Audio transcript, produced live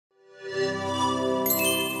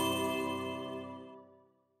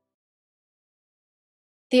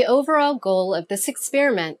The overall goal of this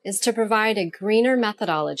experiment is to provide a greener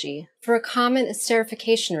methodology for a common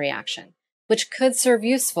esterification reaction, which could serve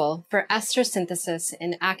useful for ester synthesis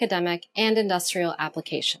in academic and industrial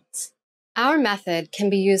applications. Our method can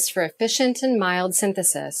be used for efficient and mild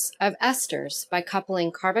synthesis of esters by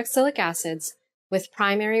coupling carboxylic acids with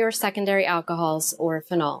primary or secondary alcohols or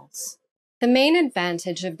phenols. The main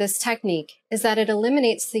advantage of this technique is that it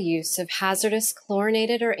eliminates the use of hazardous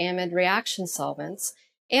chlorinated or amide reaction solvents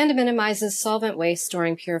and minimizes solvent waste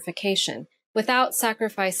during purification without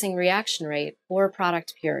sacrificing reaction rate or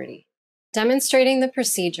product purity. Demonstrating the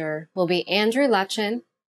procedure will be Andrew Lechin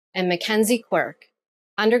and Mackenzie Quirk,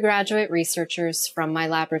 undergraduate researchers from my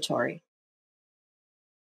laboratory.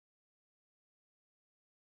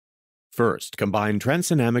 First, combine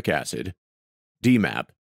tranexamic acid, DMAP,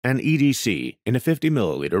 and EDC in a 50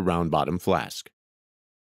 milliliter round bottom flask.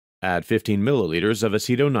 Add 15 milliliters of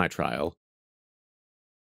acetonitrile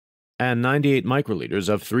and 98 microliters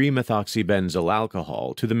of 3-methoxybenzyl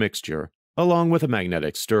alcohol to the mixture, along with a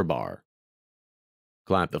magnetic stir bar.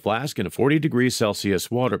 Clamp the flask in a 40°C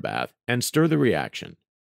water bath and stir the reaction.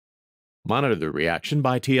 Monitor the reaction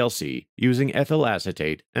by TLC using ethyl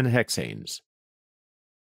acetate and hexanes.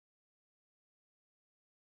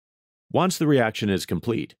 Once the reaction is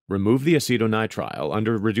complete, remove the acetonitrile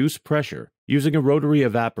under reduced pressure using a rotary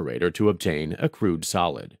evaporator to obtain a crude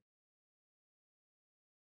solid.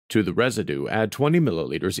 To the residue, add 20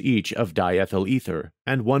 milliliters each of diethyl ether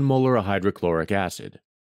and 1 molar of hydrochloric acid.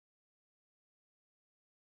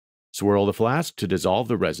 Swirl the flask to dissolve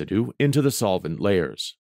the residue into the solvent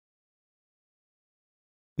layers.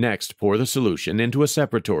 Next, pour the solution into a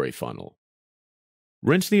separatory funnel.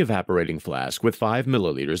 Rinse the evaporating flask with 5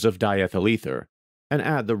 milliliters of diethyl ether and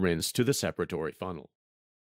add the rinse to the separatory funnel.